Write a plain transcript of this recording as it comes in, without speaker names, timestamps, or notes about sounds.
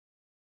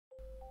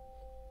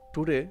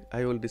Today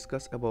I will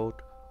discuss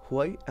about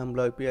why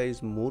amblyopia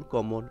is more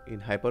common in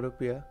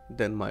hyperopia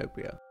than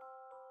myopia.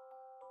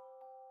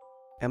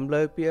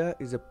 Amblyopia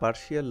is a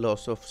partial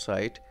loss of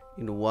sight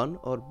in one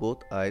or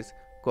both eyes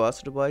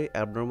caused by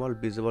abnormal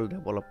visual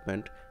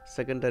development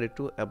secondary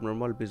to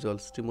abnormal visual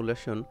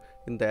stimulation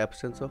in the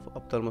absence of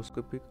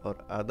ophthalmoscopic or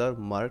other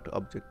marked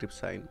objective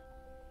sign.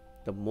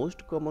 The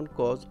most common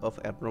cause of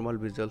abnormal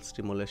visual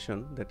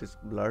stimulation, that is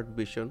blurred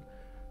vision,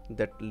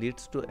 that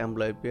leads to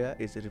amblyopia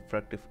is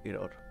refractive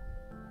error.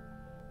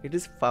 It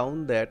is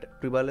found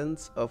that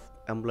prevalence of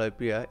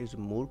amblyopia is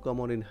more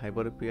common in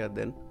hyperopia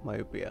than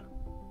myopia.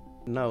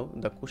 Now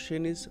the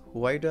question is,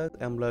 why does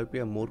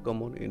amblyopia more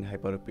common in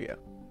hyperopia?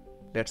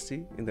 Let's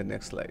see in the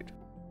next slide.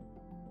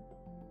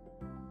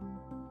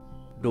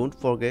 Don't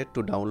forget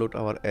to download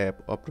our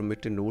app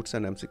Optometry Notes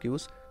and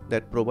MCQs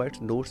that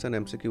provides notes and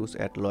MCQs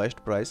at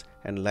lowest price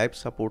and live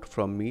support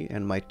from me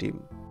and my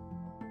team.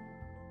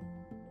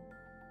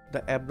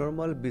 The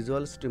abnormal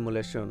visual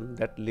stimulation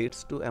that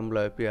leads to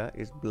amblyopia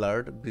is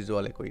blurred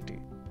visual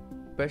acuity.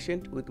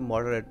 Patient with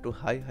moderate to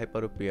high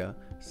hyperopia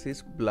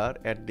sees blur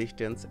at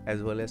distance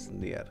as well as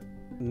near.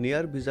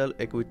 Near visual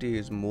acuity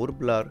is more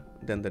blur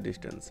than the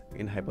distance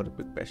in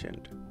hyperopic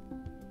patient.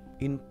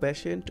 In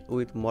patient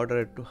with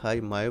moderate to high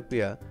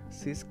myopia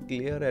sees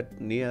clear at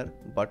near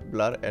but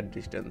blur at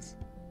distance.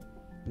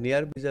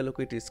 Near visual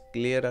acuity is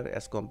clearer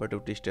as compared to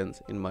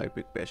distance in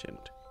myopic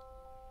patient.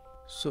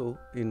 So,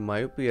 in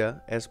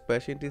myopia, as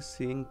patient is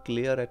seeing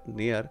clear at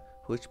near,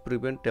 which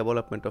prevent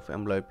development of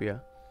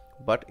amblyopia,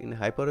 but in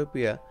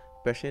hyperopia,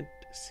 patient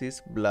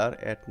sees blur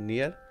at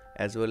near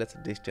as well as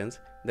distance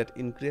that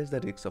increase the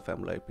risk of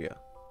amblyopia.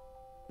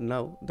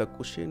 Now, the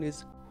question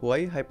is,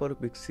 why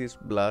hyperopic sees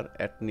blur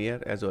at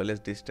near as well as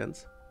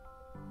distance?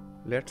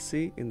 Let's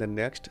see in the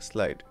next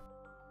slide.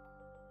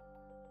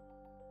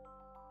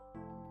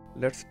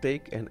 Let's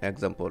take an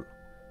example.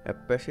 A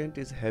patient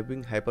is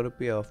having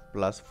hyperopia of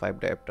 +5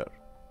 diopter.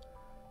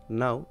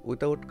 Now,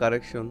 without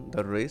correction,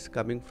 the rays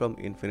coming from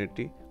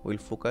infinity will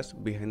focus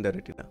behind the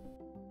retina.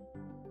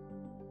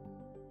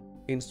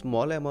 In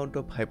small amount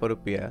of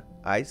hyperopia,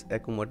 eyes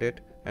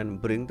accommodate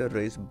and bring the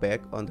rays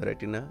back on the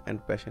retina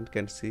and patient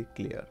can see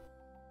clear.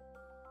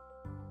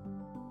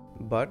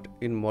 But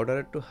in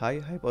moderate to high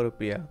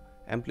hyperopia,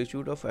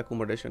 amplitude of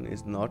accommodation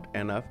is not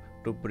enough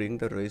to bring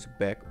the rays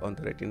back on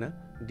the retina,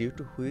 due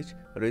to which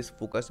rays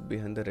focus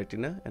behind the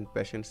retina and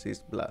patient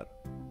sees blur.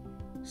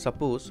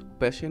 Suppose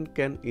patient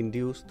can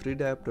induce 3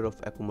 diopter of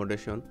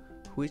accommodation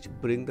which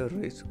bring the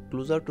rays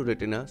closer to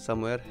retina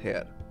somewhere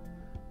here.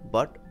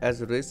 But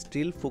as rays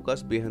still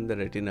focus behind the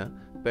retina,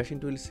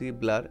 patient will see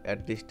blur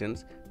at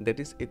distance that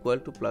is equal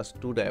to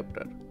 +2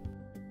 diopter.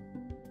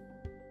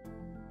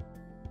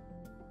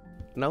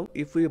 Now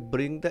if we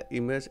bring the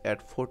image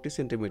at 40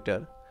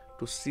 cm,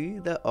 to see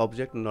the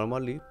object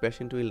normally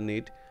patient will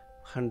need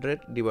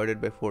 100 divided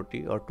by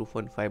 40 or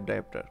 2.5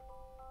 diopter.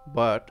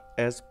 But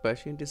as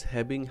patient is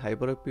having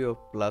hyperopia of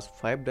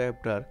 +5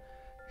 diopter,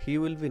 he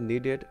will be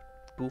needed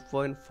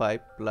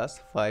 2.5 plus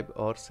 5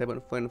 or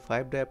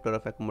 7.5 diopter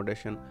of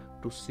accommodation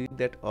to see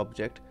that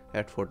object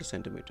at 40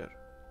 cm.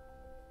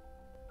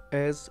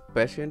 As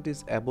patient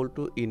is able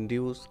to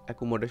induce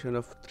accommodation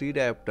of 3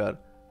 diopter,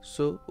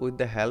 so with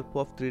the help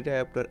of 3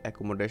 diopter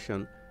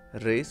accommodation,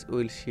 rays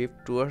will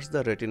shift towards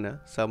the retina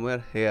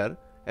somewhere here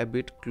a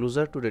bit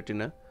closer to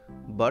retina,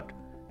 but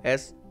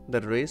as the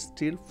rays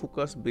still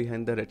focus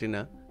behind the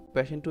retina,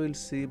 patient will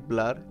see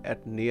blur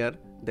at near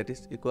that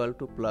is equal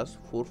to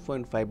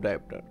 +4.5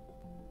 diopter.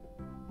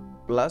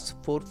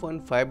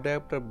 +4.5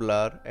 diopter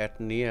blur at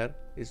near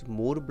is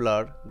more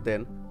blur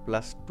than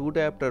 +2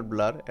 diopter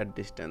blur at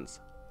distance.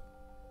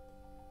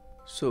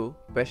 So,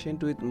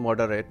 patient with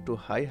moderate to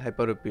high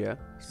hyperopia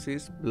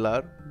sees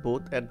blur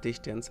both at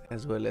distance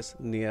as well as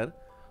near,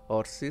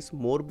 or sees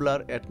more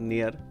blur at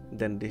near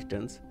than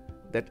distance,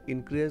 that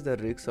increase the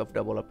risk of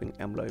developing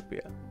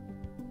amblyopia.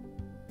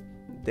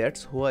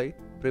 That's why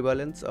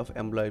prevalence of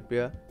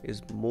amblyopia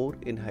is more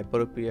in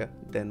hyperopia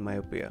than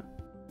myopia.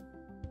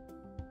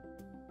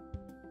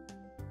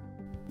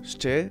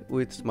 Stay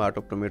with smart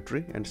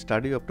optometry and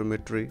study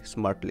optometry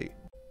smartly.